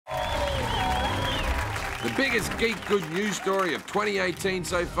The biggest geek good news story of 2018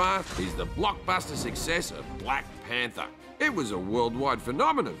 so far is the blockbuster success of Black Panther. It was a worldwide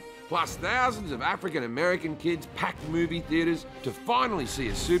phenomenon. Plus, thousands of African-American kids packed movie theatres to finally see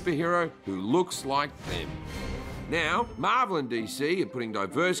a superhero who looks like them. Now, Marvel and DC are putting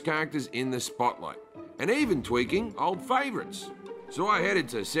diverse characters in the spotlight, and even tweaking old favourites. So I headed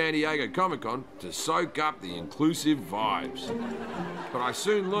to San Diego Comic-Con to soak up the inclusive vibes. But I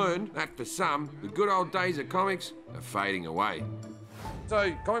soon learned that for some, the good old days of comics are fading away.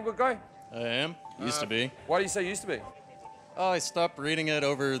 So, comic book guy? I am. Used to be. Why do you say used to be? Oh, I stopped reading it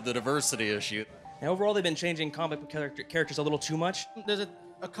over the diversity issue. And overall, they've been changing comic book characters a little too much. There's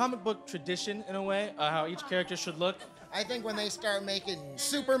a comic book tradition, in a way, how each character should look. I think when they start making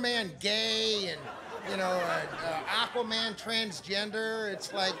Superman gay and, you know, Aquaman transgender,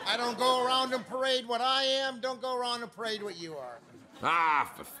 it's like, I don't go around and parade what I am, don't go around and parade what you are.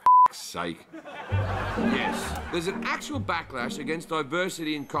 Ah, for f***'s sake. Yes, there's an actual backlash against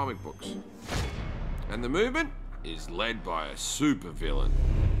diversity in comic books. And the movement is led by a supervillain.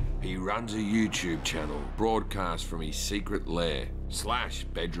 He runs a YouTube channel broadcast from his secret lair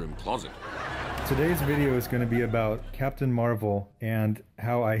 / bedroom closet. Today's video is going to be about Captain Marvel and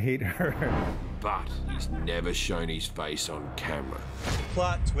how I hate her. But he's never shown his face on camera.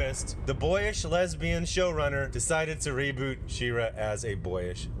 Plot twist, the boyish lesbian showrunner decided to reboot She-Ra as a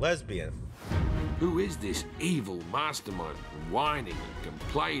boyish lesbian. Who is this evil mastermind whining and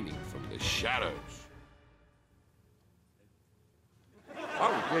complaining from the shadows?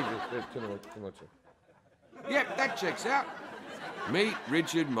 Oh, yeah, too much. Yep, that checks out. Meet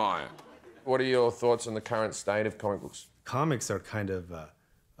Richard Meyer. What are your thoughts on the current state of comic books? Comics are kind of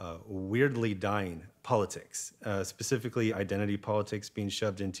weirdly dying politics, specifically identity politics being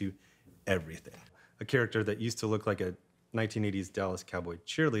shoved into everything. A character that used to look like a 1980s Dallas Cowboy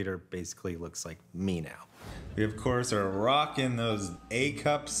cheerleader basically looks like me now. We, of course, are rocking those A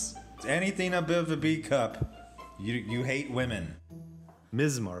cups. Anything above a B cup, you hate women.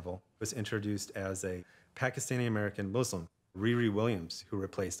 Ms. Marvel was introduced as a Pakistani-American Muslim, Riri Williams, who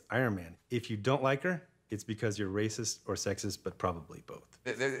replaced Iron Man. If you don't like her, it's because you're racist or sexist, but probably both.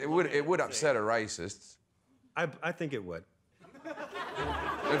 It would upset a racist. I think it would.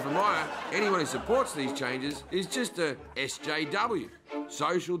 And for Meyer, anyone who supports these changes is just a SJW,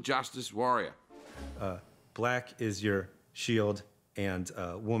 social justice warrior. Black is your shield and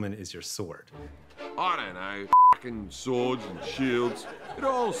woman is your sword. I don't know, fucking swords and shields. It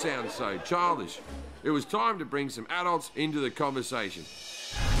all sounds so childish. It was time to bring some adults into the conversation.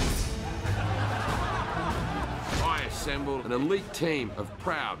 I assembled an elite team of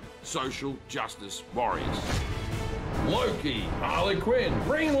proud social justice warriors. Loki, Harley Quinn,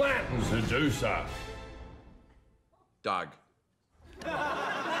 Green Lantern, Seducer. Doug.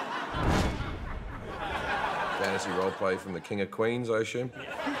 Fantasy roleplay from the King of Queens, I assume.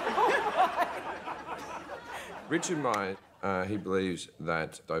 Richard Meyer, he believes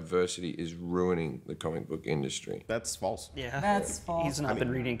that diversity is ruining the comic book industry. That's false. Yeah. That's false. He's not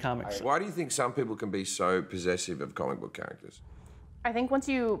been reading comics. Why do you think some people can be so possessive of comic book characters? I think once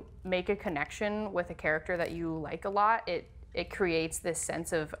you make a connection with a character that you like a lot, it creates this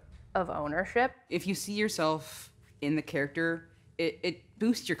sense of ownership. If you see yourself in the character, it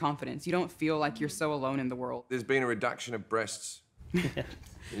boosts your confidence. You don't feel like you're so alone in the world. There's been a reduction of breasts.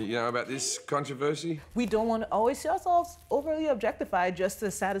 You know about this controversy? We don't want to always see ourselves overly objectified just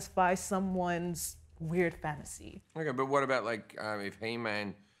to satisfy someone's weird fantasy. Okay, but what about like if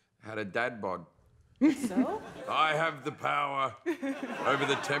He-Man had a dad bod? So? I have the power over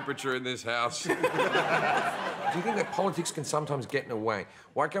the temperature in this house. Do you think that politics can sometimes get in the way?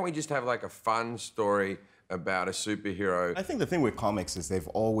 Why can't we just have like a fun story about a superhero? I think the thing with comics is they've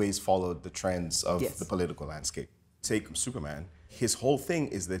always followed the trends of the political landscape. Take Superman. His whole thing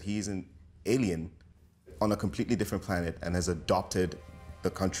is that he's an alien on a completely different planet and has adopted the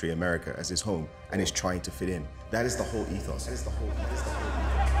country, America, as his home and is trying to fit in. That is the whole ethos. That is the whole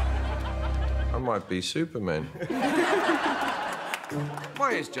I might be Superman.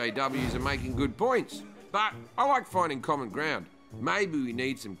 My SJWs are making good points, but I like finding common ground. Maybe we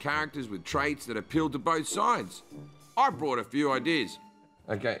need some characters with traits that appeal to both sides. I brought a few ideas.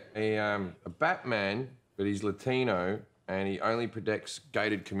 Okay, a Batman, but he's Latino and he only protects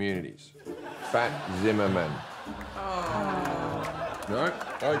gated communities. Bat Zimmerman. Oh. No?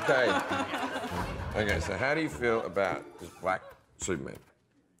 Okay. Okay, so how do you feel about this black Superman?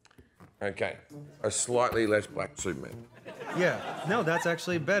 Okay, a slightly less black Superman. Yeah, no, that's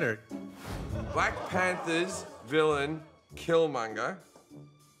actually better. Black Panther's villain, Killmonger,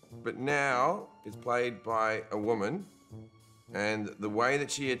 but now is played by a woman, And the way that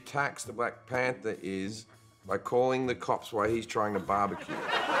she attacks the Black Panther is by calling the cops while he's trying to barbecue.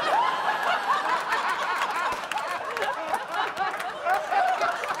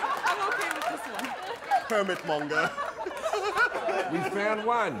 Hermit monger. We found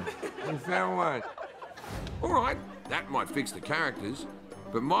one. We found one. All right, that might fix the characters.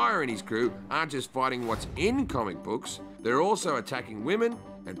 But Meyer and his crew aren't just fighting what's in comic books, they're also attacking women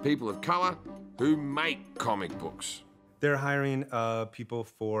and people of colour who make comic books. They're hiring people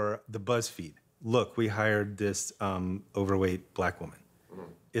for the BuzzFeed. Look, we hired this overweight black woman.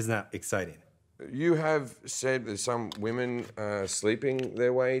 Isn't that exciting? You have said that some women are sleeping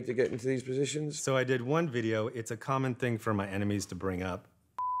their way to get into these positions? So I did one video. It's a common thing for my enemies to bring up.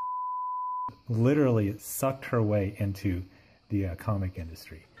 Literally sucked her way into the comic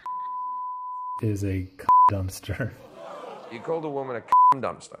industry. Is a dumpster. You called a woman a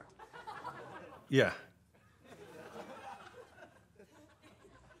dumpster? Yeah.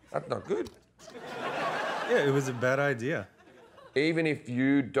 That's not good. Yeah, it was a bad idea. Even if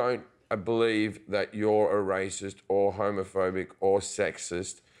you don't believe that you're a racist or homophobic or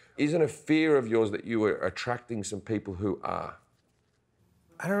sexist, isn't a fear of yours that you are attracting some people who are?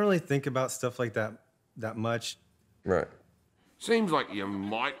 I don't really think about stuff like that much. Right. Seems like you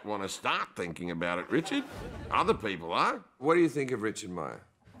might want to start thinking about it, Richard. Other people are. What do you think of Richard Meyer?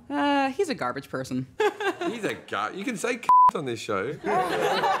 He's a garbage person. He's a you can say on this show.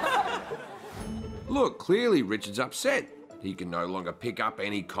 Look, clearly Richard's upset. He can no longer pick up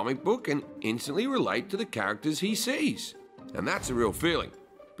any comic book and instantly relate to the characters he sees. And that's a real feeling,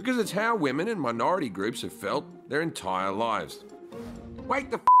 because it's how women and minority groups have felt their entire lives.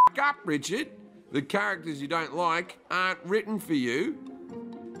 Wake the up, Richard. The characters you don't like aren't written for you.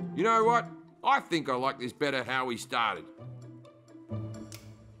 You know what? I think I like this better how we started.